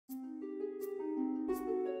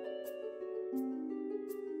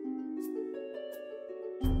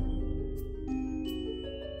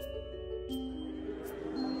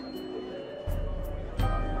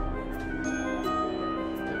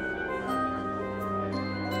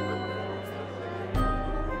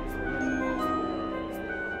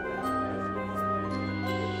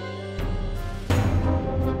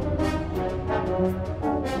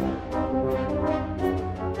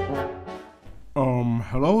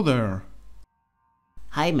Hello there.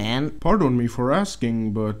 Hi, man. Pardon me for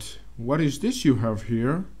asking, but what is this you have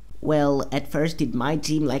here? Well, at first it might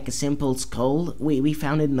seem like a simple skull. We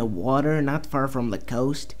found it in the water not far from the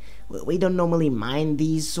coast. We don't normally mind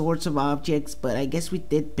these sorts of objects, but I guess we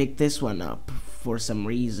did pick this one up for some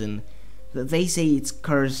reason. They say it's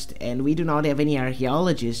cursed, and we do not have any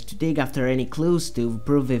archaeologists to dig after any clues to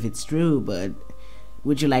prove if it's true, but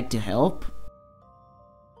would you like to help?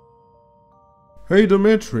 Hey,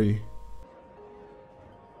 Dimitri.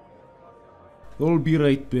 I'll be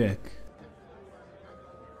right back.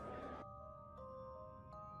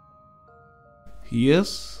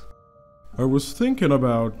 Yes? I was thinking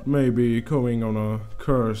about maybe going on a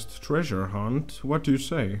cursed treasure hunt. What do you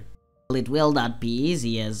say? Well, it will not be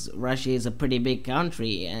easy, as Russia is a pretty big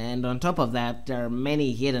country, and on top of that there are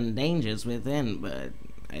many hidden dangers within, but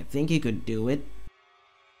I think you could do it.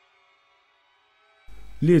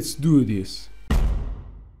 Let's do this.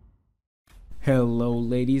 Hello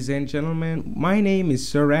ladies and gentlemen, my name is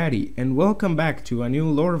Sir Addy and welcome back to a new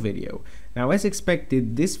lore video. Now, as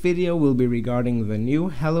expected, this video will be regarding the new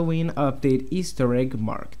Halloween update Easter egg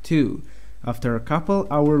Mark II. After a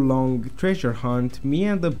couple-hour-long treasure hunt, me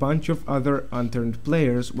and a bunch of other Unturned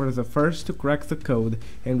players were the first to crack the code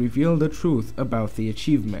and reveal the truth about the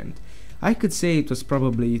achievement. I could say it was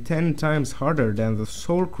probably 10 times harder than the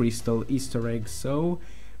Soul Crystal Easter egg, so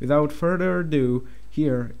without further ado,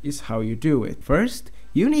 here is how you do it. First,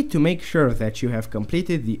 you need to make sure that you have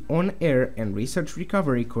completed the on-air and research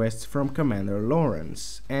recovery quests from Commander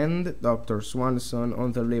Lawrence and Dr. Swanson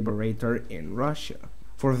on the Liberator in Russia.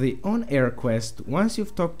 For the on-air quest, once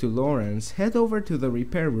you've talked to Lawrence, head over to the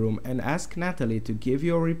repair room and ask Natalie to give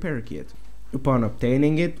you a repair kit. Upon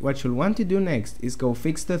obtaining it, what you'll want to do next is go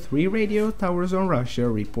fix the 3 radio towers on Russia,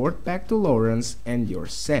 report back to Lawrence, and you're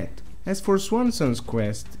set. As for Swanson's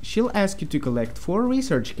quest, she'll ask you to collect 4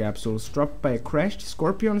 research capsules dropped by a crashed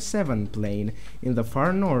Scorpion 7 plane in the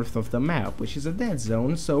far north of the map, which is a dead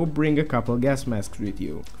zone, so bring a couple gas masks with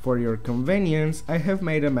you. For your convenience, I have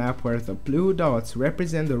made a map where the blue dots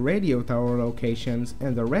represent the radio tower locations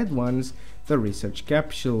and the red ones the research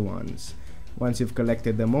capsule ones. Once you've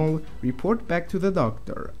collected them all, report back to the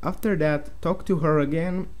doctor. After that, talk to her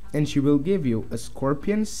again and she will give you a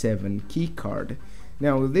Scorpion 7 keycard.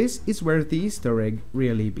 Now, this is where the Easter egg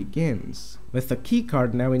really begins. With the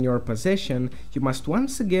keycard now in your possession, you must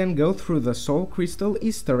once again go through the Soul Crystal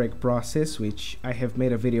Easter egg process, which I have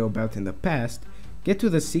made a video about in the past, get to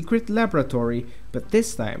the secret laboratory, but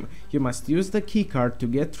this time you must use the keycard to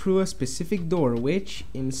get through a specific door which,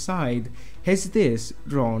 inside, has this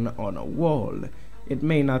drawn on a wall. It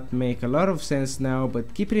may not make a lot of sense now,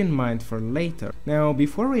 but keep it in mind for later. Now,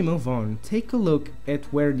 before we move on, take a look at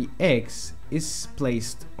where the X is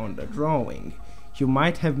placed on the drawing. You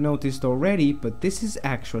might have noticed already, but this is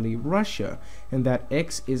actually Russia, and that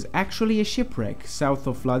X is actually a shipwreck south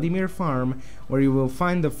of Vladimir Farm, where you will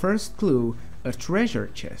find the first clue, a treasure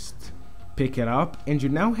chest. Pick it up, and you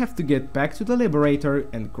now have to get back to the Liberator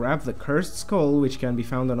and grab the cursed skull, which can be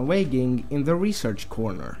found on a wagon in the research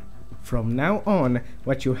corner. From now on,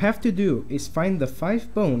 what you have to do is find the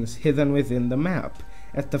 5 bones hidden within the map,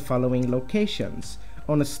 at the following locations: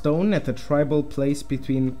 on a stone at a tribal place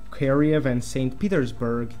between Kharkiv and St.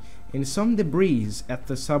 Petersburg, in some debris at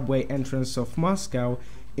the subway entrance of Moscow,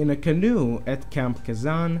 in a canoe at Camp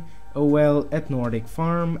Kazan, a well at Nordic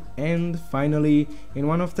Farm, and finally in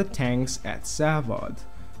one of the tanks at Zavod.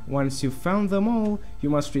 Once you've found them all, you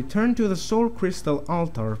must return to the Soul Crystal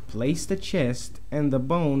altar, place the chest and the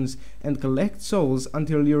bones, and collect souls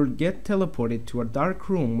until you'll get teleported to a dark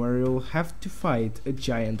room where you'll have to fight a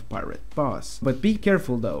giant pirate boss. But be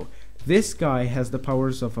careful though, this guy has the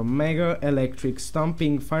powers of a mega electric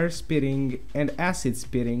stomping, fire spitting and acid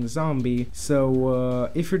spitting zombie, so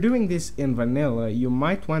if you're doing this in vanilla, you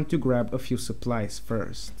might want to grab a few supplies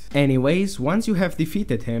first. Anyways, once you have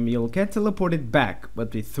defeated him, you'll get teleported back,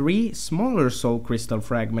 but with 3 smaller soul crystal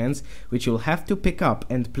fragments, which you'll have to pick up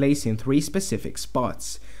and place in 3 specific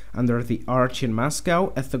spots: under the arch in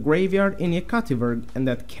Moscow, at the graveyard in Yekaterinburg, and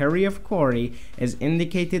at Kharkiv Quarry as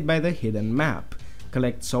indicated by the hidden map.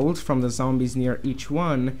 Collect souls from the zombies near each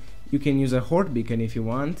one. You can use a horde beacon if you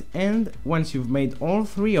want, and once you've made all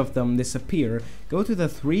 3 of them disappear, go to the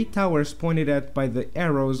 3 towers pointed at by the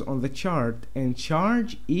arrows on the chart and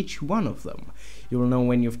charge each one of them. You will know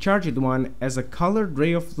when you've charged one, as a colored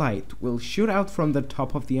ray of light will shoot out from the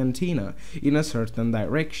top of the antenna in a certain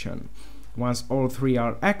direction. Once all 3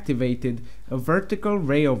 are activated, a vertical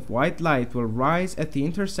ray of white light will rise at the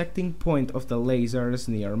intersecting point of the lasers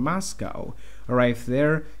near Moscow. Arrive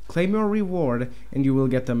there, claim your reward, and you will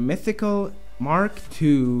get a mythical Mark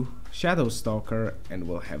II Shadowstalker and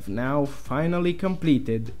will have now finally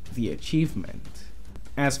completed the achievement.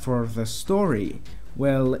 As for the story,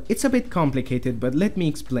 well, it's a bit complicated, but let me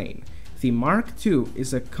explain. The Mark II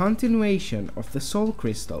is a continuation of the Soul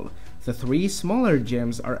Crystal. The 3 smaller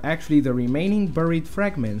gems are actually the remaining buried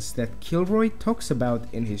fragments that Kilroy talks about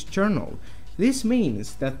in his journal. This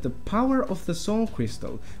means that the power of the Soul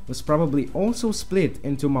Crystal was probably also split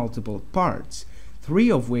into multiple parts,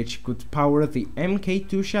 3 of which could power the MK2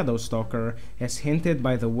 Shadowstalker as hinted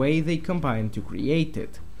by the way they combined to create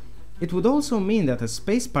it. It would also mean that the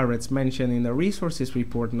space pirates mentioned in the resources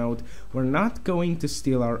report note were not going to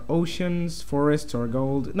steal our oceans, forests or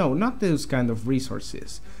gold, no, not those kind of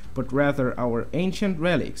resources, but rather our ancient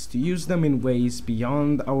relics to use them in ways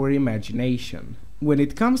beyond our imagination. When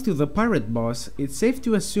it comes to the pirate boss, it's safe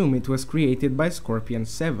to assume it was created by Scorpion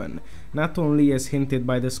 7, not only as hinted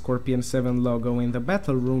by the Scorpion 7 logo in the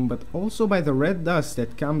battle room, but also by the red dust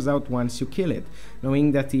that comes out once you kill it,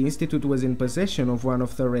 knowing that the Institute was in possession of one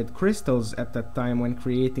of the red crystals at that time when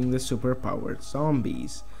creating the superpowered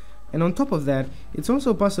zombies. And on top of that, it's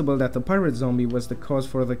also possible that the pirate zombie was the cause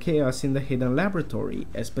for the chaos in the hidden laboratory,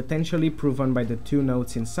 as potentially proven by the 2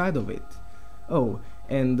 notes inside of it. Oh,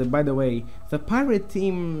 and by the way, the pirate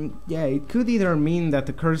team, yeah, it could either mean that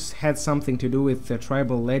the curse had something to do with the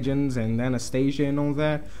tribal legends and Anastasia and all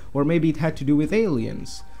that, or maybe it had to do with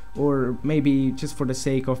aliens, or maybe just for the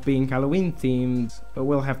sake of being Halloween themed,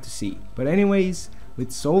 we'll have to see. But anyways,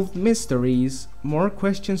 with solved mysteries, more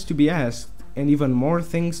questions to be asked, and even more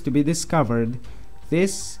things to be discovered,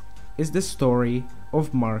 this is the story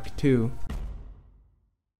of Mark II.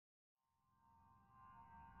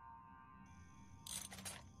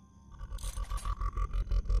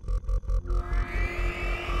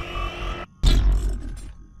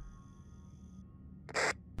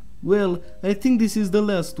 Well, I think this is the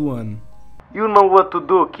last one. You know what to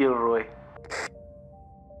do, Kilroy.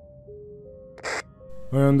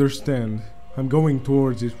 I understand. I'm going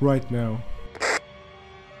towards it right now.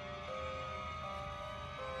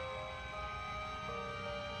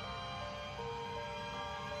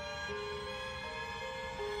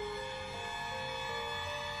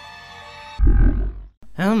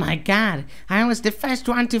 Oh my god, I was the first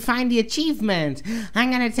one to find the achievement.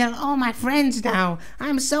 I'm gonna tell all my friends now.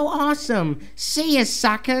 I'm so awesome. See ya,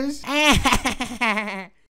 suckers.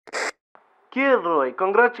 Kilroy,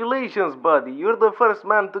 congratulations, buddy. You're the first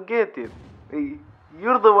man to get it.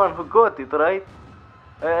 You're the one who got it, right?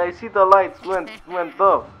 I see the lights went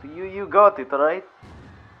off. You got it, right?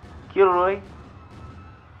 Kilroy?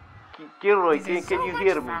 Kilroy, can you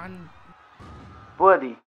hear me?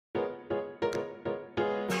 Buddy.